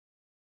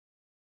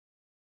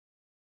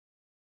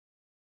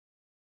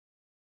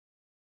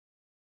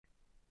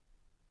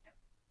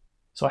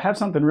So I have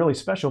something really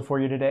special for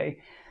you today.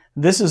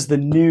 This is the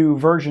new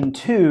version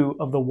 2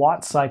 of the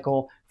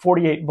WattCycle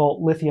 48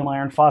 volt lithium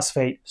iron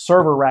phosphate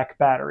server rack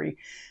battery.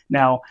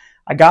 Now,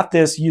 I got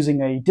this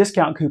using a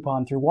discount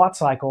coupon through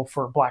WattCycle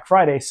for Black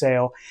Friday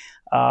sale.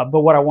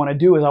 But what I want to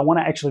do is I want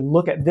to actually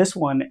look at this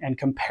one and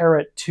compare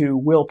it to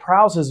Will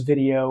Prowse's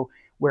video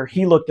where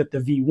he looked at the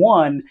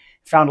V1,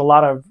 found a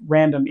lot of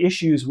random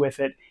issues with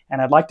it,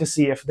 and I'd like to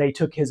see if they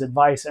took his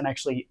advice and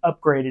actually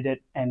upgraded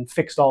it and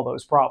fixed all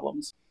those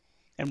problems.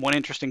 And one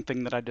interesting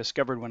thing that I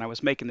discovered when I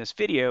was making this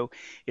video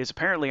is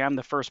apparently I'm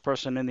the first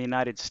person in the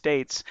United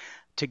States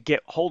to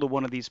get hold of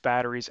one of these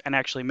batteries and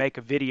actually make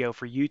a video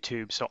for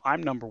YouTube. So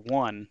I'm number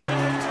one. He's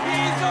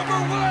number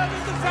one in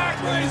the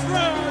Pack Race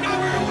Road!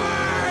 Number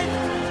one!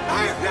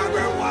 I'm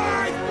number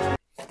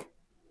one!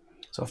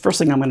 So first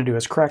thing I'm going to do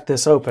is crack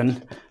this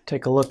open,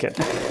 take a look at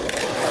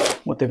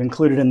what they've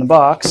included in the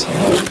box.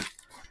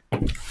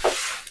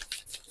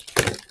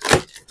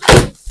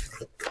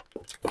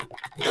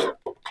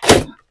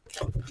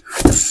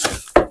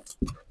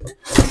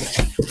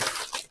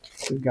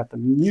 We've got the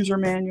user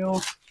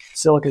manual,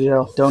 silica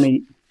gel, don't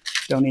eat.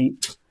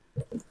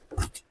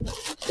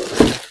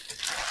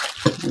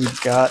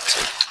 We've got,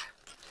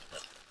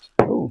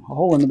 a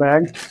hole in the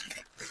bag.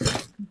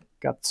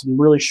 Got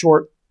some really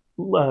short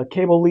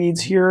cable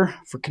leads here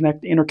for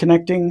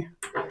interconnecting.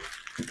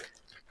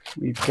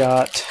 We've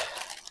got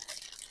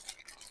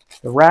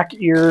the rack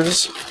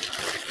ears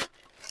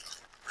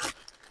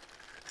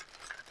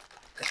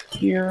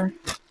here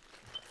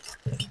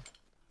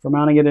for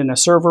mounting it in a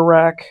server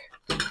rack.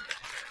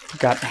 We've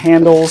got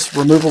handles,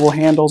 removable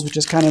handles, which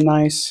is kind of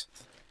nice.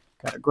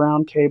 Got a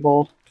ground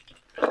cable.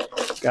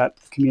 Got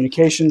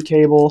communication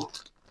cable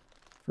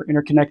for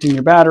interconnecting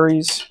your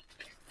batteries.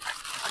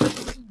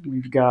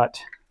 We've got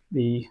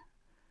the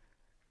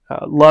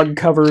lug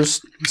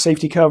covers,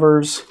 safety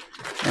covers,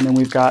 and then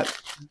we've got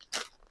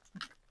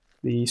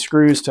the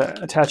screws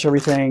to attach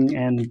everything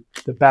and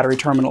the battery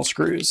terminal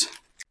screws.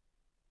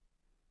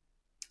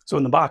 So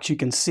in the box you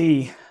can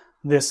see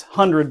this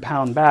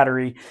 100-pound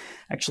battery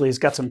actually has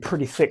got some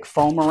pretty thick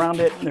foam around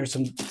it. And there's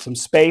some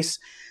space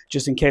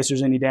just in case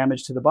there's any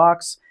damage to the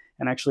box.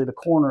 And actually the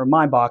corner of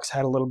my box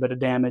had a little bit of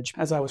damage.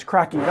 As I was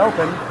cracking it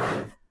open,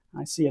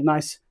 I see a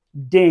nice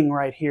ding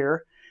right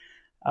here.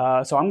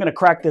 So I'm going to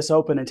crack this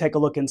open and take a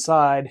look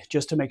inside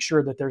just to make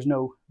sure that there's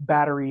no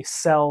battery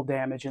cell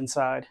damage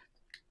inside.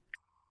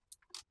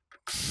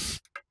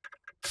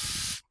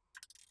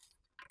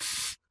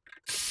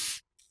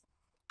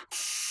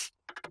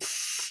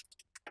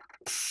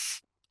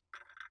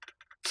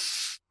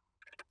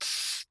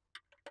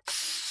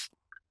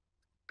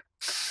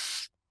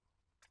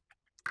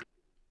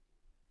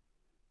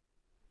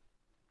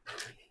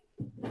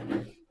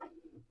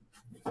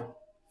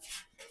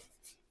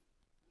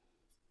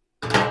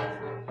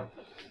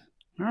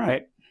 All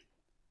right,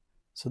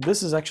 so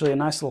this is actually a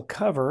nice little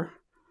cover.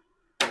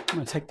 I'm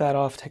going to take that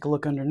off, take a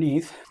look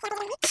underneath.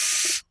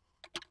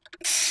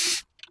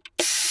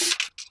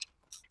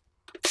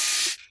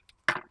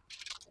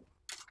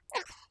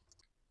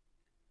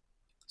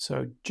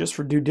 So just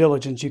for due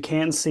diligence, you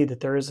can see that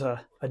there is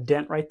a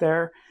dent right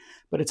there,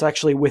 but it's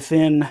actually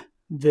within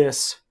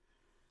this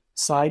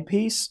side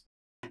piece.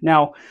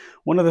 Now,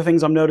 one of the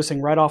things I'm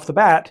noticing right off the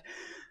bat,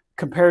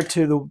 compared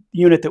to the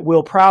unit that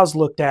Will Prowse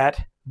looked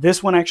at,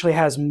 this one actually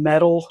has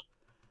metal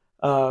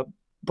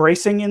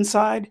bracing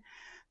inside.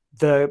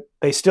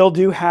 They still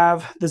do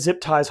have the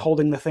zip ties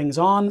holding the things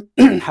on.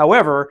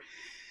 However,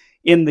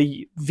 in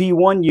the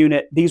V1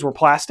 unit, these were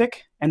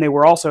plastic, and they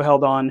were also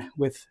held on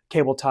with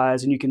cable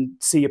ties, and you can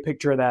see a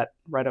picture of that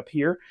right up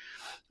here.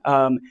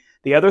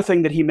 The other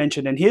thing that he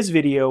mentioned in his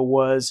video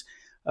was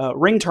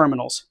ring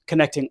terminals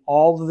connecting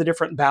all of the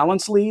different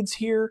balance leads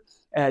here,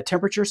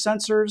 temperature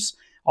sensors.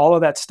 All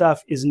of that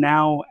stuff is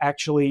now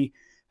actually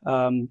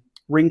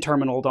ring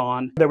terminaled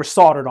on. They were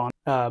soldered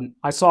on.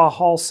 I saw a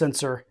Hall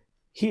sensor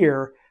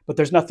here, but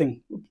there's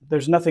nothing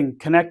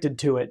connected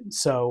to it,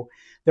 so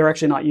they're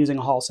actually not using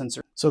a Hall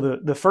sensor. So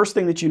the first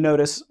thing that you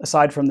notice,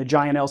 aside from the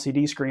giant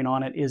LCD screen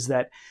on it, is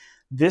that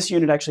this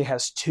unit actually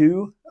has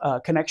two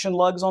connection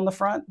lugs on the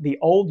front. The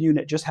old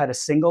unit just had a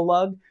single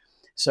lug,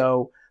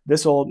 so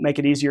this will make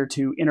it easier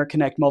to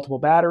interconnect multiple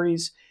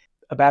batteries,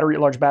 a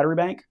large battery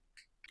bank.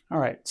 All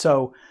right,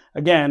 so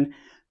again,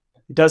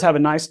 it does have a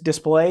nice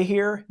display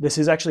here. This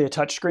is actually a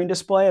touchscreen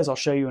display, as I'll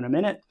show you in a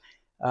minute.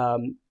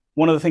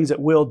 One of the things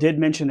that Will did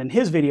mention in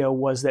his video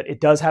was that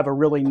it does have a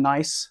really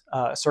nice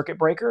circuit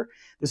breaker.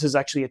 This is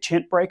actually a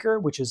Chint breaker,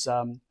 which is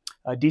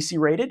DC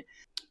rated.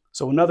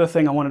 So another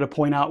thing I wanted to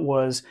point out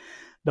was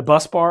the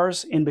bus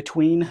bars in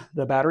between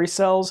the battery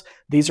cells.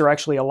 These are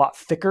actually a lot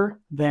thicker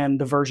than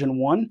the version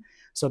 1.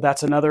 So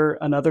that's another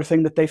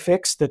thing that they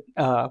fixed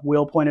that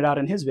Will pointed out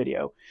in his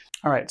video.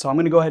 All right, so I'm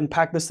going to go ahead and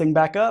pack this thing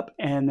back up,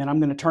 and then I'm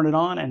going to turn it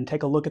on and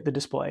take a look at the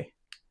display.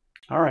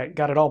 All right,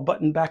 got it all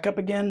buttoned back up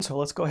again, so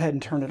let's go ahead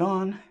and turn it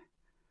on.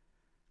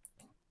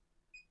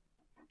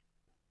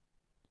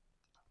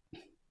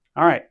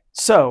 All right,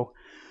 so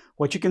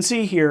what you can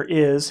see here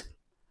is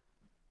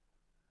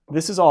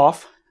this is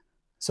off,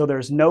 so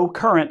there's no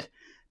current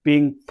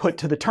being put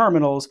to the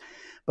terminals,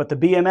 but the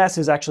BMS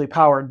is actually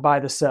powered by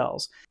the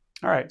cells.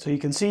 All right, so you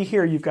can see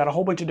here you've got a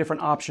whole bunch of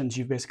different options.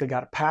 You've basically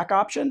got a pack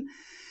option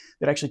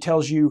that actually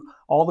tells you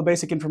all the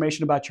basic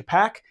information about your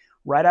pack.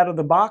 Right out of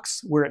the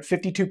box, we're at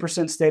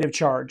 52% state of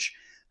charge.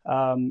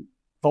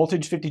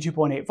 Voltage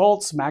 52.8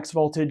 volts, max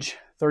voltage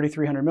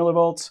 3300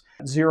 millivolts,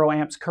 0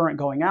 amps current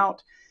going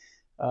out.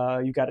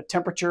 You've got a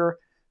temperature.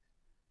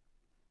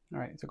 All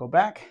right, so go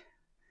back.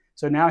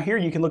 So now here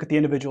you can look at the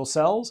individual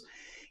cells.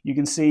 You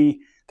can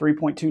see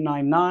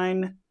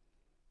 3.299.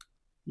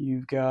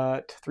 You've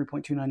got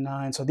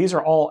 3.299. So these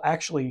are all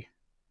actually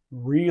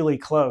really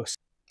close.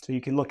 So you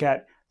can look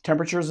at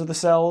temperatures of the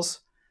cells,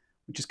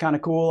 which is kind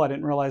of cool. I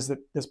didn't realize that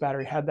this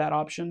battery had that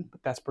option,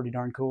 but that's pretty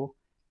darn cool.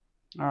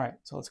 All right,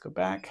 so let's go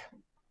back.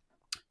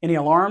 Any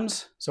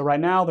alarms? So right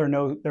now there are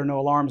no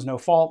alarms, no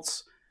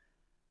faults.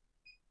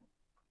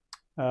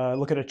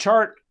 Look at a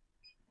chart.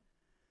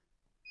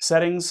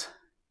 Settings.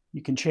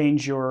 You can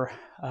change your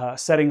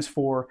settings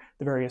for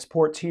the various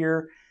ports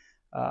here.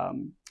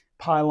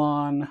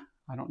 Pylon.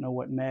 I don't know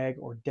what meg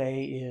or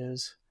day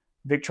is.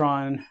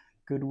 Victron,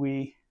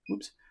 GoodWe,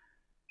 oops.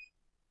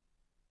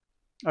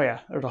 Oh yeah,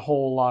 there's a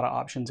whole lot of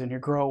options in here.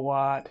 Grow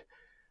watt,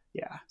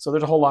 yeah. So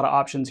there's a whole lot of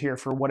options here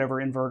for whatever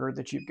inverter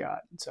that you've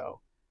got.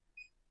 So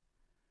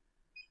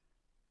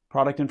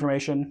product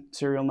information,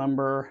 serial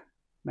number,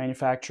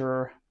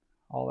 manufacturer,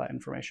 all that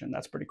information.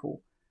 That's pretty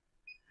cool.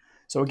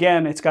 So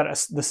again, it's got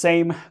the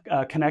same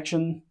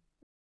connection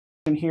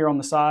in here on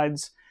the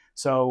sides.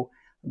 So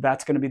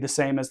that's going to be the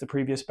same as the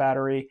previous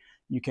battery.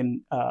 You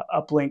can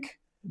uplink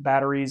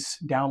batteries,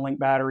 downlink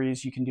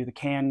batteries. You can do the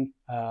CAN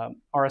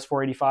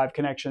RS485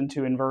 connection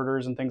to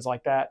inverters and things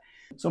like that.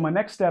 So my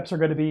next steps are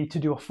going to be to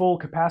do a full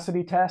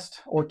capacity test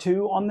or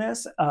two on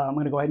this. I'm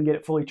going to go ahead and get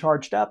it fully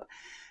charged up.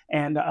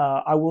 And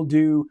I will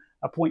do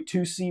a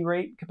 0.2 C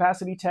rate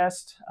capacity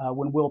test.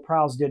 When Will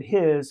Prowse did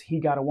his,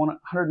 he got a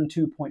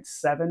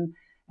 102.7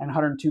 and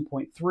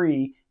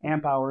 102.3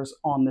 amp hours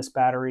on this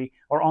battery,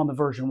 or on the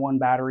version 1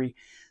 battery.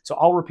 So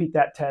I'll repeat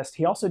that test.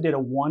 He also did a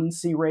 1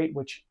 C rate,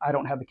 which I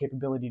don't have the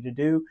capability to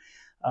do.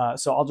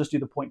 So I'll just do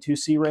the 0.2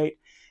 C rate,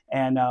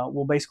 and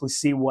we'll basically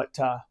see what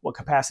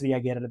capacity I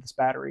get out of this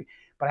battery.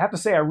 But I have to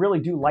say, I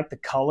really do like the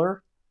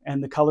color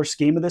and the color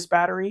scheme of this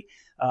battery.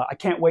 I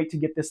can't wait to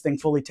get this thing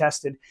fully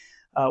tested.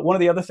 One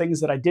of the other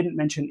things that I didn't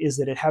mention is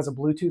that it has a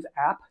Bluetooth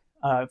app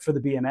for the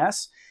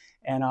BMS,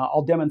 and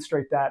I'll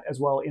demonstrate that as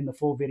well in the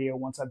full video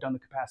once I've done the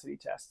capacity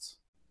tests.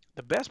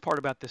 The best part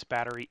about this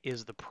battery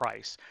is the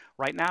price.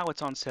 Right now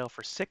it's on sale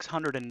for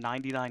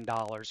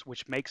 $699,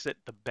 which makes it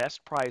the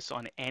best price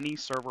on any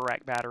server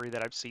rack battery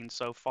that I've seen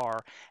so far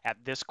at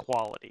this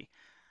quality.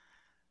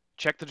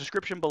 Check the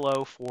description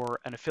below for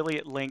an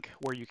affiliate link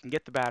where you can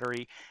get the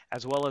battery,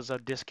 as well as a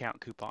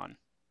discount coupon.